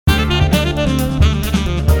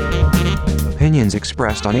opinions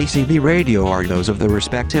expressed on ACB Radio are those of the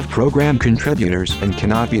respective program contributors and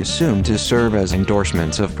cannot be assumed to serve as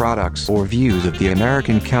endorsements of products or views of the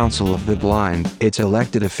American Council of the Blind, its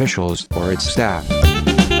elected officials, or its staff.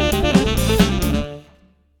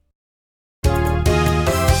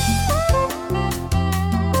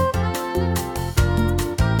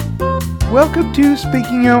 Welcome to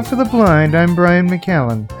Speaking Out for the Blind. I'm Brian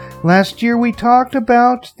McCallan. Last year we talked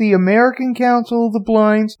about the American Council of the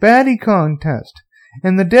Blind's Baddie Contest,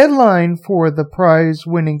 and the deadline for the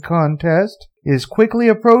prize-winning contest is quickly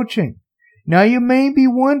approaching. Now you may be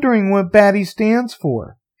wondering what Baddie stands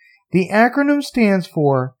for. The acronym stands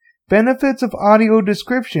for Benefits of Audio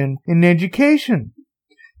Description in Education.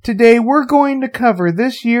 Today we're going to cover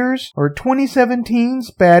this year's, or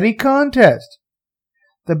 2017's, Baddie Contest.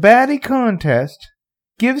 The Baddie Contest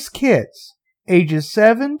gives kids ages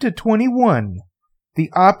 7 to 21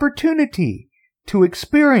 the opportunity to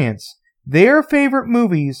experience their favorite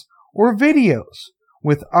movies or videos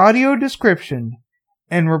with audio description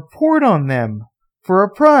and report on them for a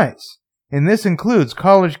prize. And this includes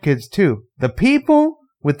college kids too. The people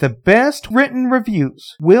with the best written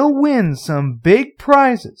reviews will win some big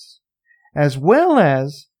prizes, as well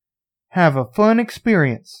as have a fun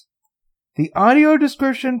experience. The Audio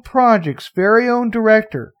Description Project's very own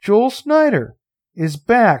director, Joel Snyder, is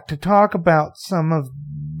back to talk about some of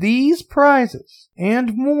these prizes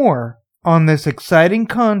and more on this exciting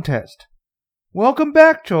contest. Welcome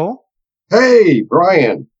back, Joel. Hey,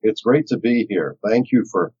 Brian. It's great to be here. Thank you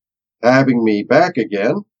for having me back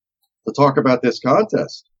again to talk about this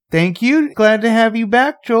contest. Thank you. Glad to have you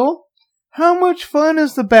back, Joel. How much fun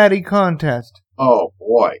is the Baddie Contest? Oh,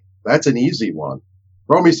 boy. That's an easy one.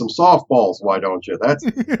 Throw me some softballs, why don't you?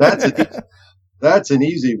 That's an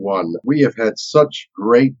easy one. We have had such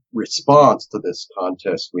great response to this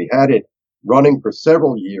contest. We had it running for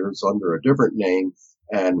several years under a different name,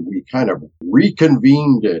 and we kind of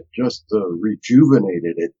reconvened it, just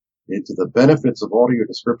rejuvenated it into the benefits of audio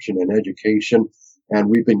description in education. And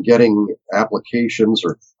we've been getting applications,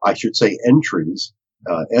 or I should say entries,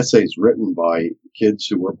 essays written by kids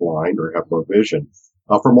who are blind or have low vision,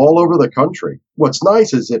 from all over the country. What's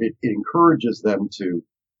nice is that it encourages them to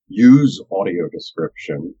use audio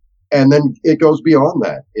description, and then it goes beyond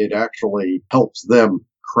that. It actually helps them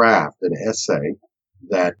craft an essay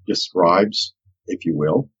that describes, if you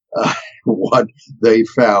will, what they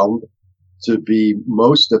found to be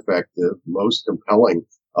most effective, most compelling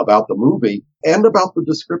about the movie and about the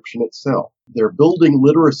description itself. They're building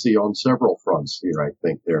literacy on several fronts here, I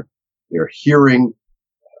think. They're hearing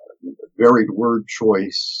varied word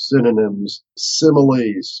choice, synonyms,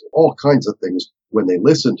 similes, all kinds of things when they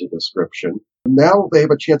listen to description. Now they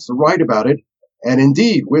have a chance to write about it and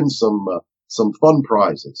indeed win some fun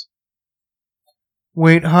prizes.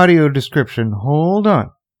 Wait, audio description. Hold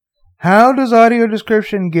on. How does audio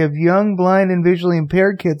description give young, blind, and visually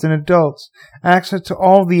impaired kids and adults access to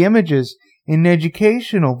all the images in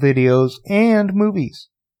educational videos and movies?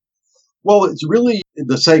 Well, it's really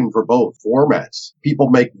the same for both formats.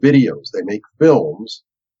 People make videos, they make films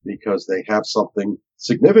because they have something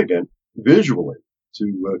significant visually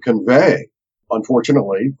to convey.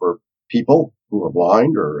 Unfortunately, for people who are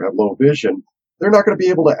blind or have low vision, they're not going to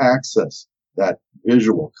be able to access that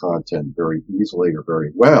visual content very easily or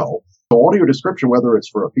very well. So audio description, whether it's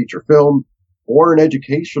for a feature film or an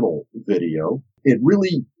educational video, it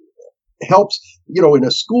really helps, in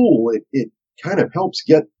a school, it kind of helps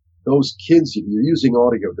get those kids, if you're using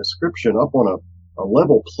audio description, up on a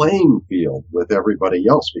level playing field with everybody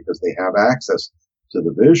else because they have access to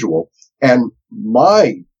the visual. And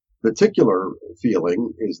my particular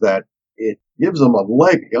feeling is that it gives them a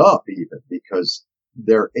leg up even because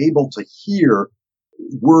they're able to hear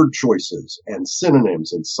word choices and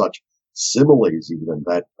synonyms and such, similes even,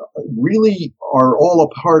 that really are all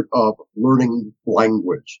a part of learning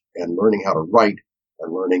language and learning how to write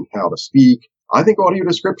and learning how to speak. I think audio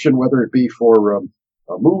description, whether it be for a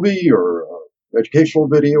movie or an educational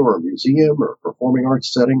video or a museum or a performing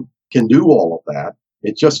arts setting, can do all of that.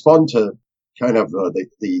 It's just fun to kind of,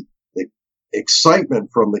 the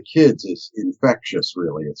excitement from the kids is infectious,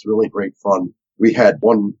 really. It's really great fun. We had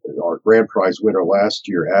our grand prize winner last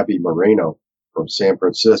year, Abby Moreno from San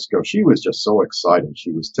Francisco. She was just so excited.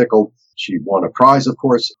 She was tickled. She won a prize, of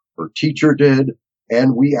course. Her teacher did.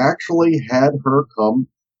 And we actually had her come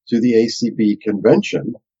to the ACB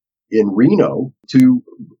convention in Reno to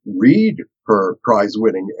read her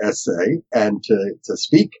prize-winning essay and to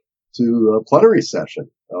speak to a plenary session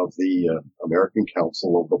of the American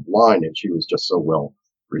Council of the Blind. And she was just so well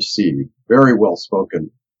received. Very well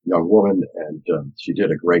spoken young woman, and she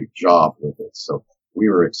did a great job with it. So we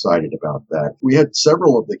were excited about that. We had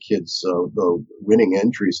several of the kids, the winning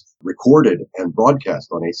entries recorded and broadcast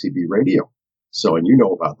on ACB radio. So, and you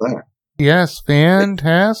know about that. Yes,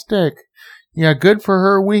 fantastic. Yeah, good for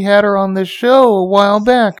her. We had her on the show a while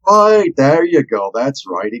back. Right, there you go. That's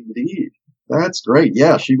right, indeed. That's great.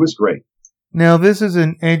 Yeah, she was great. Now, this is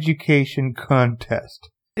an education contest.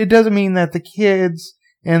 It doesn't mean that the kids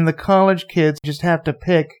and the college kids just have to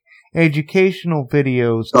pick educational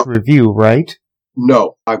videos to review, right?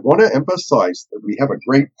 No, I want to emphasize that we have a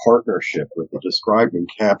great partnership with the Described and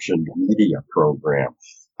Captioned Media Program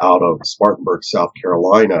out of Spartanburg, South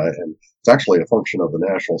Carolina, and it's actually a function of the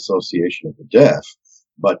National Association of the Deaf.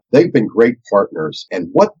 But they've been great partners, and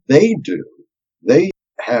what they do, they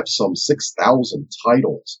have some 6,000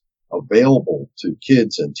 titles available to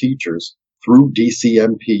kids and teachers through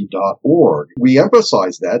dcmp.org. We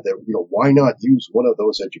emphasize that, why not use one of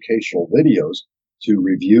those educational videos to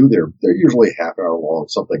review? They're usually half hour long,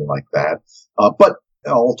 something like that. But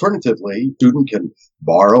alternatively, a student can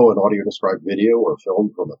borrow an audio described video or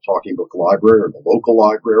film from a Talking Book library or the local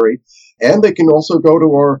library. And they can also go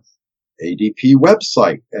to our ADP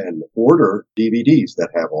website and order DVDs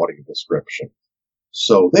that have audio description.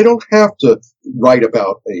 So they don't have to write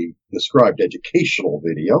about a described educational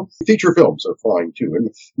video. Feature films are fine too. And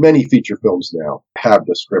many feature films now have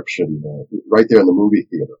description right there in the movie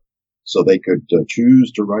theater. So they could choose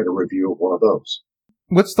to write a review of one of those.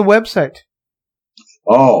 What's the website?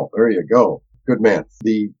 Oh, there you go. Good man.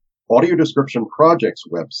 The Audio Description Project's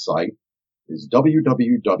website is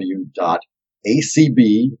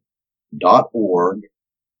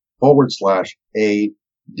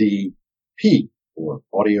www.acb.org/ADP or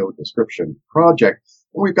Audio Description Project.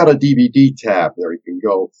 And we've got a DVD tab there. You can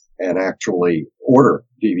go and actually order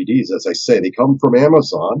DVDs. As I say, they come from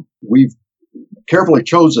Amazon. We've carefully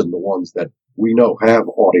chosen the ones that we know have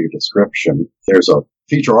audio description. There's a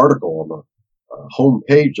feature article on the home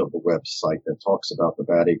page of the website that talks about the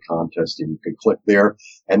BADI contest, and you can click there,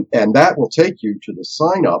 and that will take you to the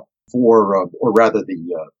sign up for, or rather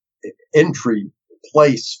the entry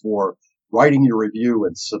place for writing your review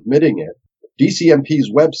and submitting it. DCMP's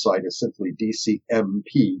website is simply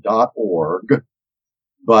dcmp.org,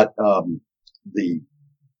 but the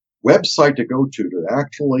website to go to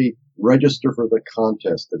actually register for the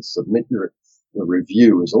contest and submit the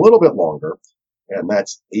review is a little bit longer, and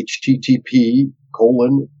that's http://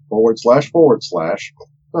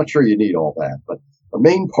 not sure you need all that, but the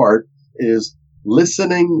main part is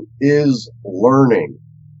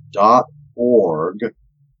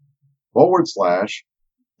listeningislearning.org/BADIE,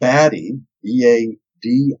 BADIE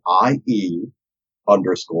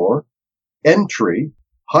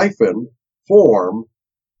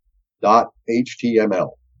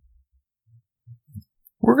entry-form.html.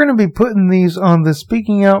 We're going to be putting these on the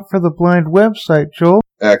Speaking Out for the Blind website, Joel.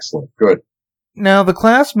 Excellent. Good. Now, the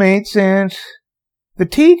classmates and the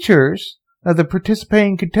teachers of the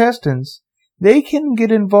participating contestants, they can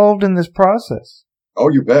get involved in this process.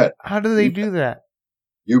 Oh, you bet. How do they do that?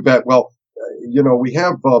 You bet. Well, we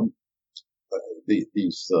have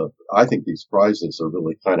these. I think these prizes are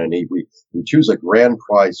really kind of neat. We choose a grand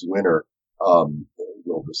prize winner.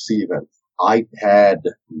 Will receive an iPad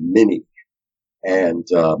Mini, and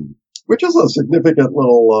which is a significant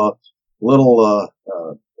little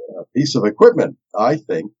piece of equipment. I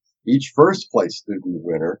think each first place student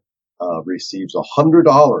winner receives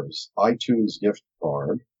 $100 iTunes gift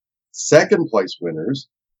card. Second place winners,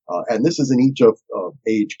 and this is in each of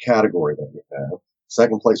age category that we have.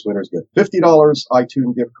 Second place winners get $50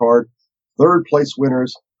 iTunes gift card. Third place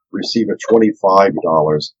winners receive a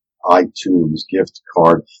 $25 iTunes gift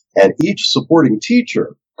card. And each supporting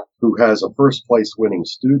teacher who has a first place winning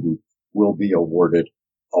student will be awarded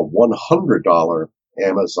a $100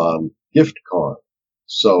 Amazon gift card.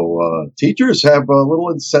 So teachers have a little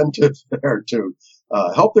incentive there to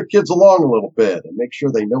help their kids along a little bit and make sure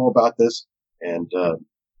they know about this and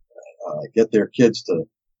get their kids to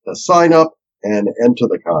sign up and enter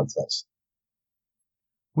the contest.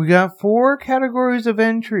 We got 4 categories of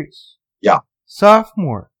entries. Yeah.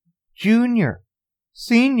 Sophomore, junior,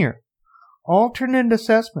 senior, alternate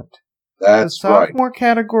assessment. That's the sophomore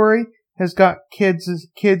category has got kids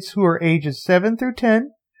who are ages 7 through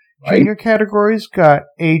 10. Right. Junior category's got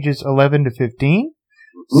ages 11 to 15.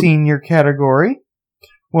 Mm-hmm. Senior category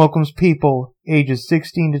welcomes people ages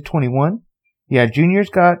 16 to 21. Yeah,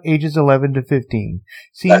 juniors got ages 11 to 15.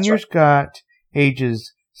 Seniors got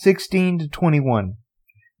ages 16 to 21.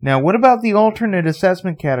 Now, what about the alternate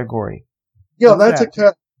assessment category? Yeah, that's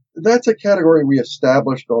a category we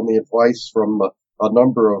established on the advice from a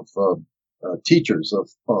number of teachers of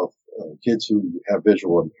kids who have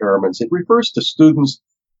visual impairments. It refers to students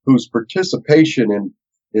whose participation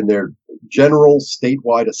in their general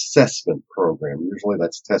statewide assessment program, usually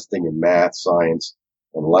that's testing in math, science,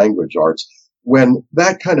 and language arts, when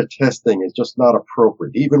that kind of testing is just not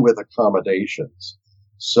appropriate, even with accommodations.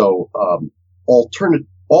 So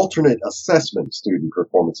alternate assessment student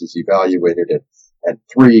performance is evaluated at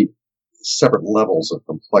 3 separate levels of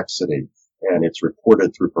complexity, and it's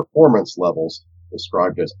reported through performance levels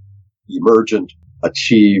described as emergent,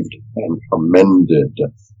 achieved, and commended.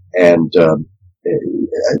 And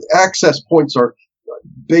access points are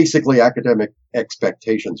basically academic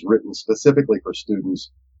expectations written specifically for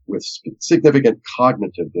students with significant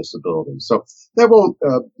cognitive disabilities. So that won't,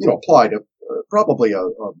 apply to probably a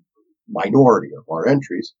minority of our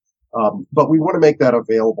entries. But we want to make that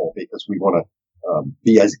available because we want to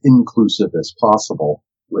be as inclusive as possible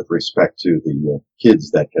with respect to the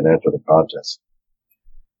kids that can enter the contest.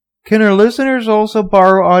 Can our listeners also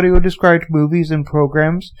borrow audio-described movies and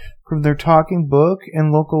programs from their talking book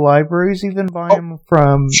and local libraries, even buy them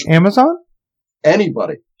from Amazon?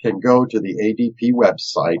 Anybody can go to the ADP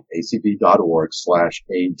website,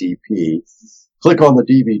 acb.org/ADP, click on the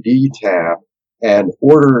DVD tab, and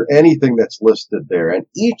order anything that's listed there. And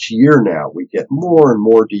each year now, we get more and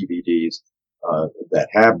more DVDs that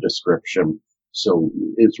have description. So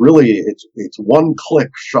it's really, it's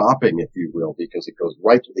one-click shopping, if you will, because it goes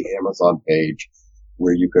right to the Amazon page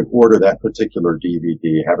where you can order that particular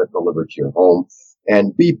DVD, have it delivered to your home,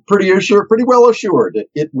 and be pretty well assured that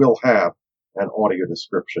it will have an audio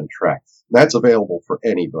description track. That's available for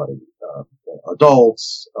anybody,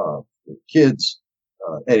 adults, kids,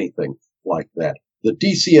 anything like that. The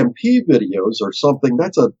DCMP videos are something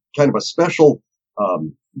that's a kind of a special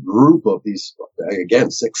group of these, again,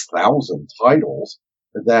 6,000 titles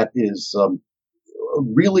that is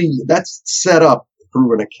really, that's set up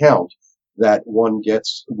through an account that one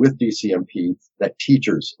gets with DCMP that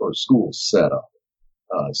teachers or schools set up.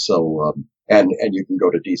 And you can go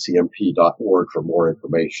to dcmp.org for more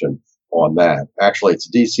information on that. Actually, it's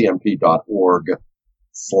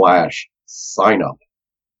dcmp.org/signup.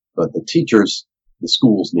 But the teachers, the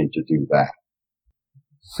schools need to do that.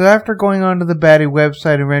 So after going onto the Batty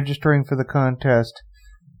website and registering for the contest,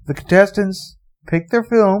 the contestants pick their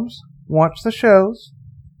films, watch the shows,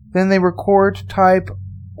 then they record, type,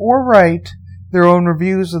 or write their own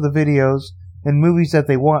reviews of the videos and movies that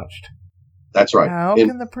they watched. That's right. How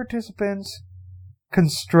can the participants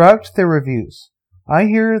construct their reviews? I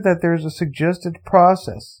hear that there's a suggested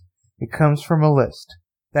process. It comes from a list.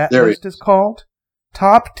 That list is called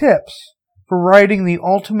Top Tips for Writing the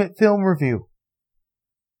Ultimate Film Review.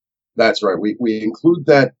 That's right. We include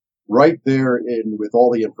that right there in with all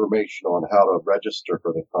the information on how to register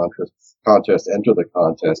for the contest, enter the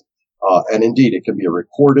contest. And indeed, it can be a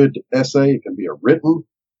recorded essay. It can be a written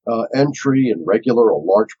entry in regular or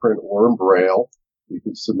large print or in Braille. You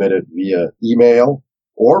can submit it via email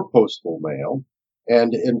or postal mail.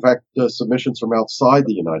 And in fact, submissions from outside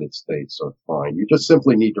the United States are fine. You just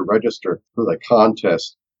simply need to register for the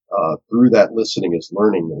contest through that Listening is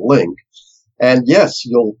Learning link. And yes,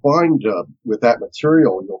 you'll find with that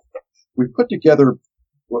material, we've put together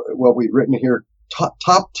what we've written here,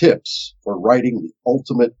 top tips for writing the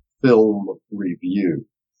ultimate film review.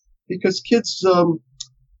 Because kids,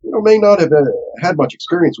 may not have had much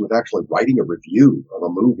experience with actually writing a review of a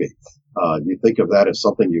movie. You think of that as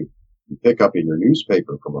something you pick up in your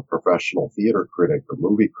newspaper from a professional theater critic or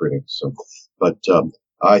movie critic. So, but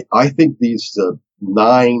I think these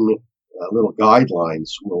 9 little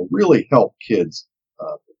guidelines will really help kids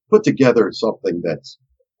put together something that's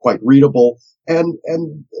quite readable and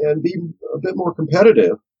be a bit more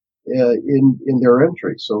competitive in their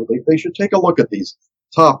entry. So they should take a look at these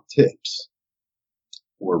top tips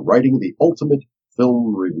for writing the ultimate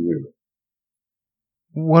film review.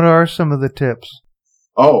 What are some of the tips?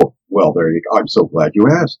 Oh, well, there you go. I'm so glad you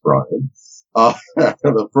asked, Brian.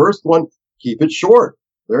 The first one, keep it short.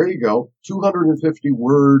 There you go. 250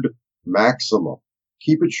 word maximum.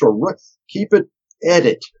 Keep it short. Keep it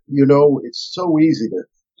edit. It's so easy to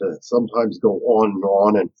sometimes go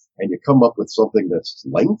on and you come up with something that's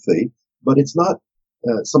lengthy, but it's not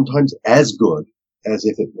sometimes as good as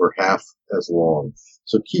if it were half as long.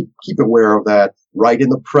 So keep aware of that. Write in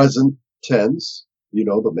the present tense.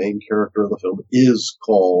 The main character of the film is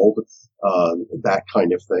called, that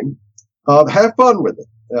kind of thing. Have fun with it.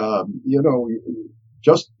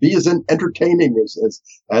 Just be as entertaining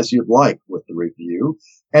as you'd like with the review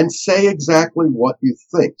and say exactly what you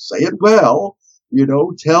think. Say it well,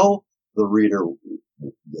 tell the reader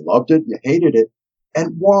you loved it, you hated it,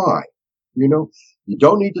 and why. You You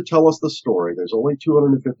don't need to tell us the story. There's only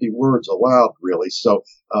 250 words allowed, really. So,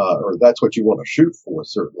 or that's what you want to shoot for,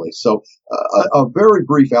 certainly. So, a very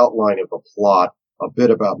brief outline of the plot, a bit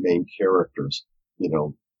about main characters.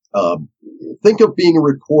 Think of being a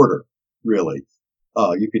reporter, really.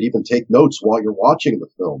 You could even take notes while you're watching the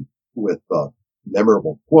film with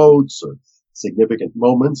memorable quotes or significant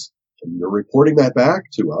moments, and you're reporting that back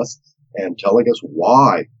to us and telling us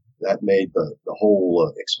why that made the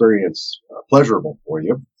whole experience pleasurable for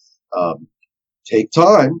you. Take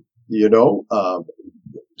time, do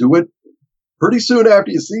it pretty soon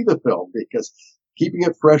after you see the film, because keeping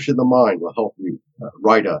it fresh in the mind will help you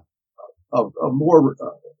write a more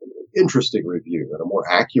interesting review and a more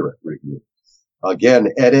accurate review. Again,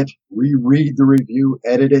 edit, reread the review,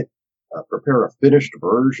 edit it, prepare a finished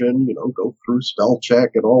version, go through spell check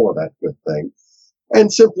and all of that good thing. And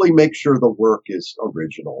simply make sure the work is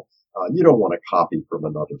original. You don't want to copy from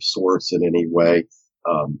another source in any way.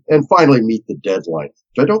 And finally, meet the deadline,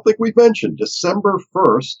 which I don't think we've mentioned, December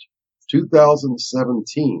 1st,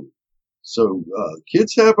 2017. So,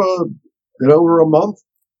 kids have a bit over a month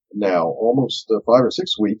now, almost 5 or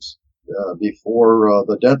 6 weeks, before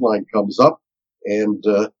the deadline comes up. And,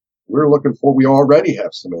 we already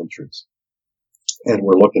have some entries. And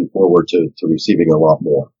we're looking forward to receiving a lot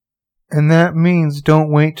more. And that means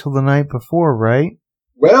don't wait till the night before, right?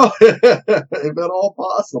 Well, if at all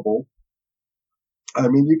possible. I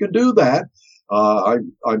mean, you can do that.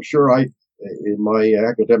 I'm sure in my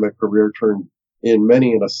academic career, turned in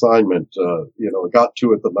many an assignment, got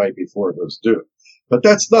to it the night before it was due. But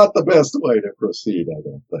that's not the best way to proceed, I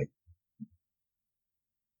don't think.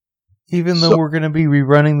 Even though we're going to be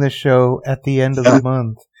rerunning the show at the end of the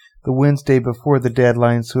month, the Wednesday before the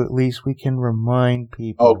deadline, so at least we can remind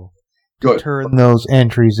people to turn those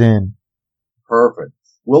entries in. Perfect.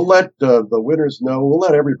 We'll let the winners know. We'll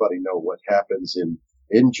let everybody know what happens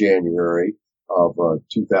in January of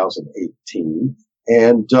 2018.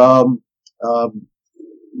 And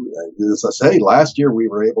as I say, last year we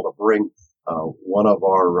were able to bring one of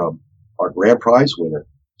our grand prize winner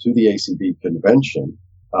to the ACB convention.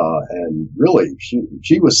 And really,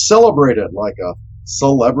 she was celebrated like a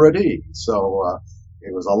celebrity. So,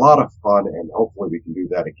 it was a lot of fun, and hopefully we can do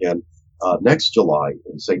that again, next July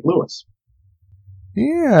in St. Louis.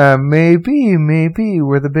 Yeah, maybe,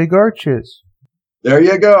 where the big arch is. There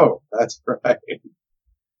you go. That's right.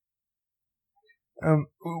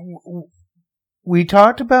 We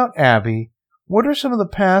talked about Abby. What are some of the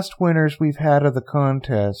past winners we've had of the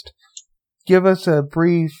contest? Give us a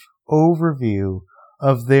brief overview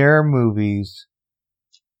of their movies.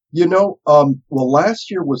 Well, last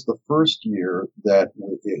year was the first year that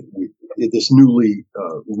this newly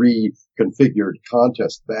reconfigured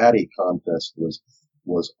contest, Batty contest,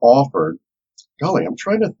 was offered. Golly, I'm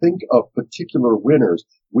trying to think of particular winners.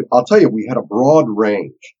 I'll tell you, we had a broad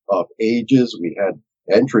range of ages. We had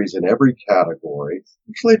entries in every category.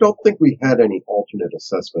 Actually, I don't think we had any alternate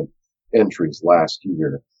assessment entries last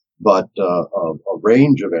year, but a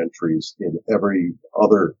range of entries in every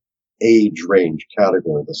other age range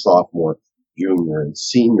category, the sophomore, junior, and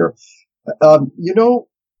senior.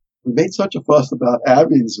 We made such a fuss about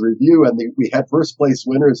Abby's review, and we had first place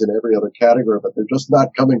winners in every other category, but they're just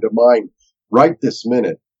not coming to mind right this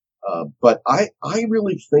minute. But I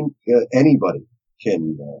really think anybody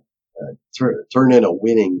can turn in a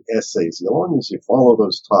winning essay as long as you follow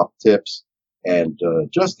those top tips and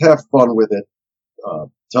just have fun with it.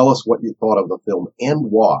 Tell us what you thought of the film and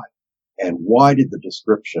why did the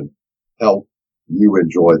description help you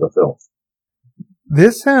enjoy the film.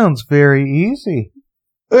 This sounds very easy.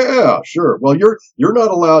 Yeah, sure. Well, you're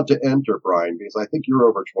not allowed to enter, Brian, because I think you're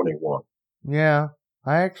over 21. Yeah,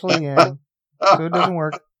 I actually am. So it doesn't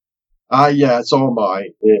work. Yeah, so am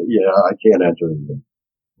I. Yeah, I can't enter either.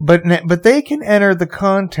 But they can enter the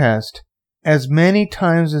contest as many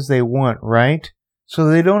times as they want, right? So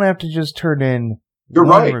they don't have to just turn in one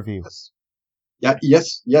right. review.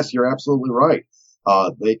 Yes, you're absolutely right.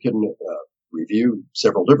 They can review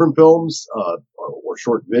several different films or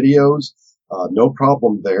short videos. No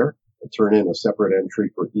problem there. Turn in a separate entry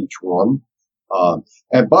for each one.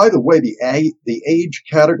 And by the way, the age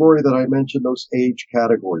category that I mentioned, those age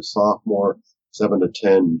categories, sophomore, 7 to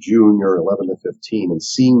 10, junior, 11 to 15, and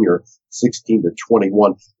senior, 16 to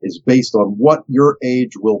 21, is based on what your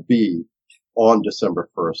age will be on December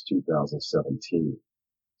 1st, 2017.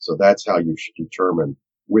 So that's how you should determine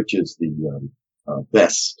which is the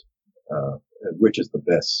best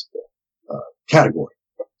category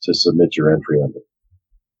to submit your entry under.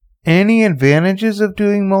 Any advantages of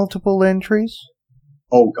doing multiple entries?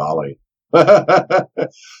 Oh, golly.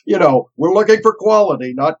 You know, we're looking for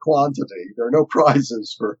quality, not quantity. There are no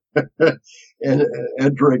prizes for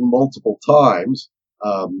entering multiple times.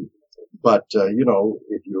 But you know,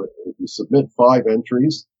 if you submit 5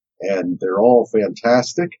 entries and they're all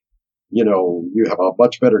fantastic, you know, you have a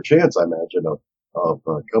much better chance, I imagine, of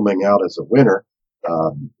coming out as a winner.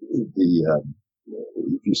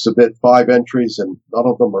 If you submit 5 entries and none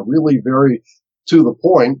of them are really very to the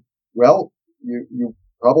point, well, you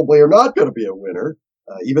probably are not going to be a winner,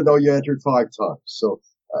 even though you entered 5 times. So,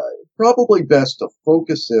 probably best to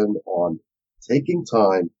focus in on taking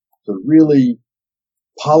time to really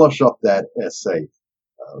polish up that essay,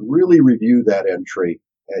 really review that entry,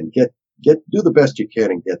 and do the best you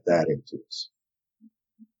can and get that into us.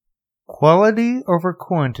 Quality over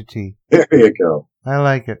quantity. There you go. I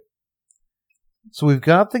like it. So we've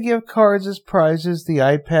got the gift cards as prizes, the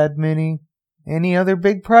iPad Mini. Any other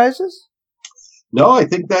big prizes? No, I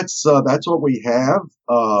think that's what we have.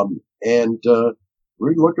 And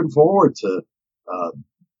we're looking forward to,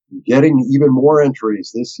 getting even more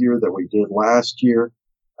entries this year than we did last year.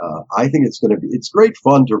 I think it's great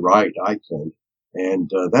fun to write, I think.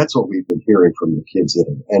 And, that's what we've been hearing from the kids that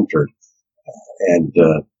have entered. And,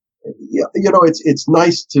 yeah, you know, it's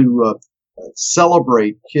nice to,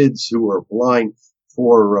 celebrate kids who are blind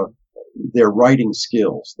for, their writing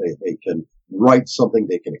skills. They can write something,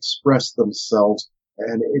 they can express themselves,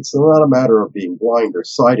 and it's not a matter of being blind or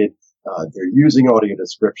sighted. They're using audio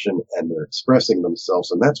description and they're expressing themselves,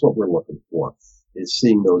 and that's what we're looking for, is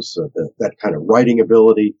seeing those, that kind of writing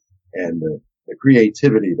ability and the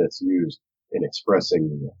creativity that's used in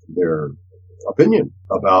expressing their opinion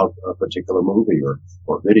about a particular movie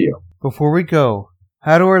or video. Before we go,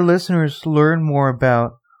 how do our listeners learn more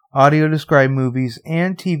about audio-described movies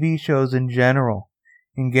and TV shows in general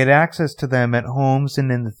and get access to them at homes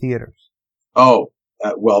and in the theaters? Oh,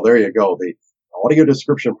 well, there you go. The Audio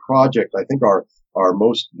Description Project, I think our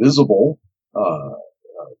most visible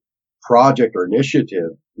project or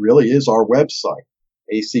initiative really is our website,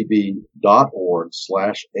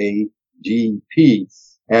 acb.org/ADP.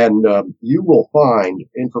 And you will find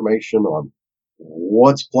information on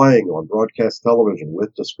what's playing on broadcast television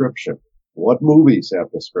with description, what movies have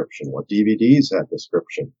description, what DVDs have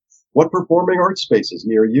description, what performing arts spaces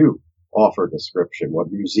near you offer description,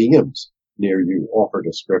 what museums near you offer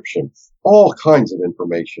description, all kinds of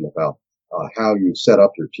information about how you set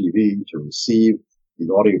up your TV to receive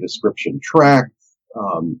the audio description track.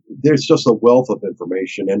 There's just a wealth of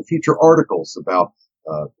information and feature articles about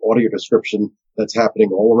audio description that's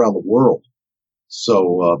happening all around the world.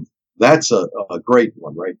 So that's a great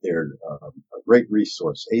one right there, a great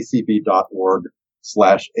resource,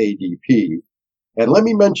 acb.org/ADP. And let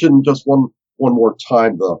me mention just one more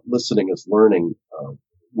time the Listening is Learning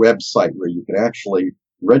website, where you can actually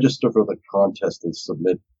register for the contest and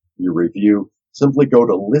submit your review. Simply go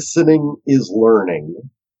to listeningislearning,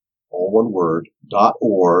 all one word,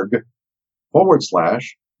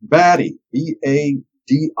 .org/Baddie, BADIE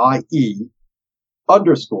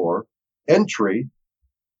 _entry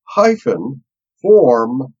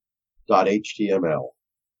 -form.html.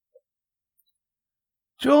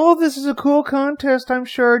 Joel, this is a cool contest. I'm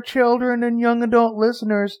sure children and young adult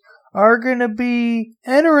listeners are going to be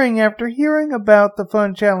entering after hearing about the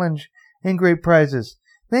fun challenge and great prizes.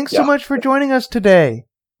 Thanks so much for joining us today.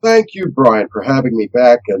 Thank you, Brian, for having me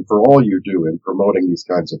back and for all you do in promoting these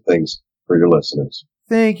kinds of things for your listeners.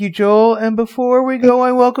 Thank you, Joel. And before we go,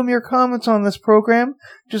 I welcome your comments on this program.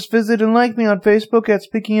 Just visit and like me on Facebook at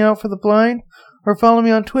Speaking Out for the Blind, or follow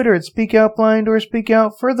me on Twitter at Speak Out Blind or Speak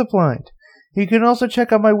Out for the Blind. You can also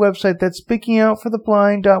check out my website, that's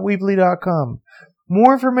speakingoutfortheblind.weebly.com.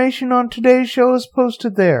 More information on today's show is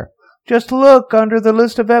posted there. Just look under the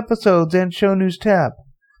list of episodes and show news tab.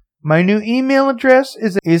 My new email address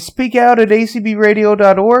is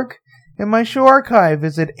speakout@acbradio.org, and my show archive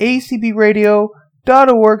is at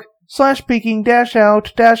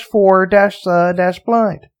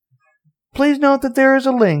acbradio.org/speaking-out-for-blind. Please note that there is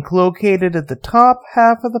a link located at the top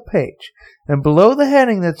half of the page and below the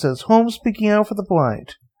heading that says Home Speaking Out for the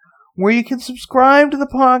Blind, where you can subscribe to the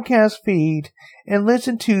podcast feed and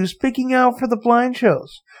listen to Speaking Out for the Blind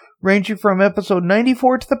shows, ranging from episode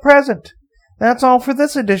 94 to the present. That's all for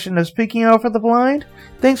this edition of Speaking Out for the Blind.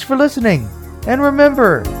 Thanks for listening, and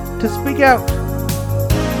remember to speak out.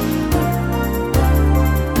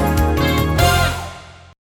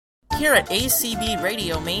 Here at ACB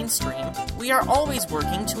Radio Mainstream, we are always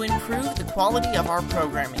working to improve the quality of our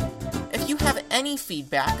programming. If you have any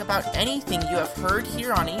feedback about anything you have heard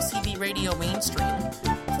here on ACB Radio Mainstream,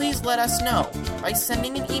 please let us know by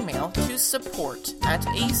sending an email to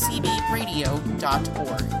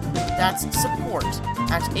support@acbradio.org. That's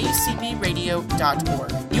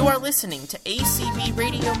support@acbradio.org. You are listening to ACB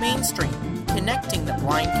Radio Mainstream, connecting the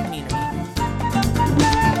blind community.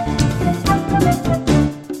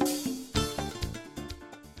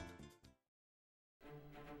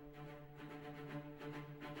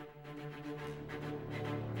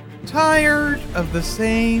 Tired of the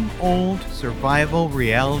same old survival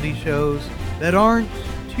reality shows that aren't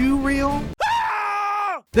too real?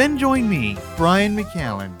 Then join me, Brian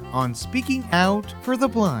McCallan, on Speaking Out for the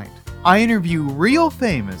Blind. I interview real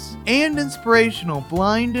famous and inspirational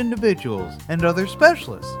blind individuals and other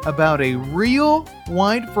specialists about a real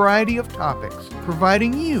wide variety of topics,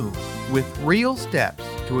 providing you with real steps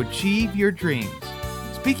to achieve your dreams.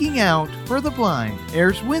 Speaking Out for the Blind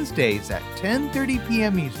airs Wednesdays at 10:30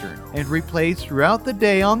 p.m. Eastern and replays throughout the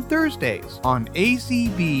day on Thursdays on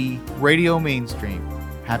ACB Radio Mainstream.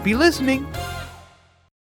 Happy listening!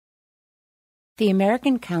 The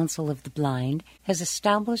American Council of the Blind has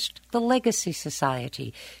established the Legacy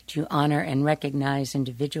Society to honor and recognize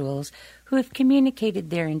individuals who have communicated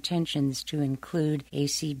their intentions to include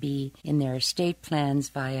ACB in their estate plans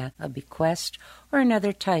via a bequest or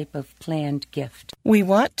another type of planned gift. We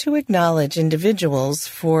want to acknowledge individuals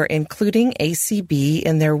for including ACB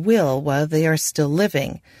in their will while they are still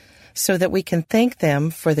living, so that we can thank them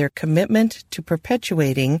for their commitment to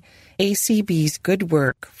perpetuating ACB's good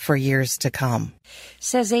work for years to come.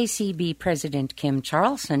 Says ACB President Kim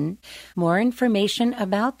Charlson. More information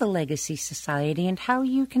about the Legacy Society and how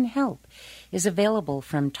you can help is available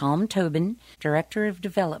from Tom Tobin, Director of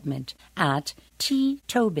Development, at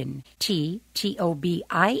ttobin,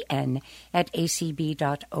 T-T-O-B-I-N, at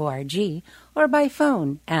acb.org, or by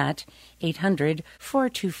phone at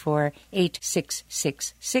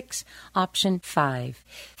 800-424-8666, option 5.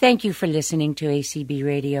 Thank you for listening to ACB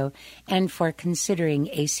Radio and for considering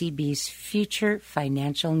ACB's future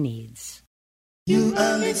financial needs. You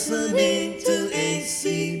are listening to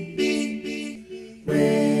ACB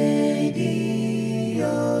Radio.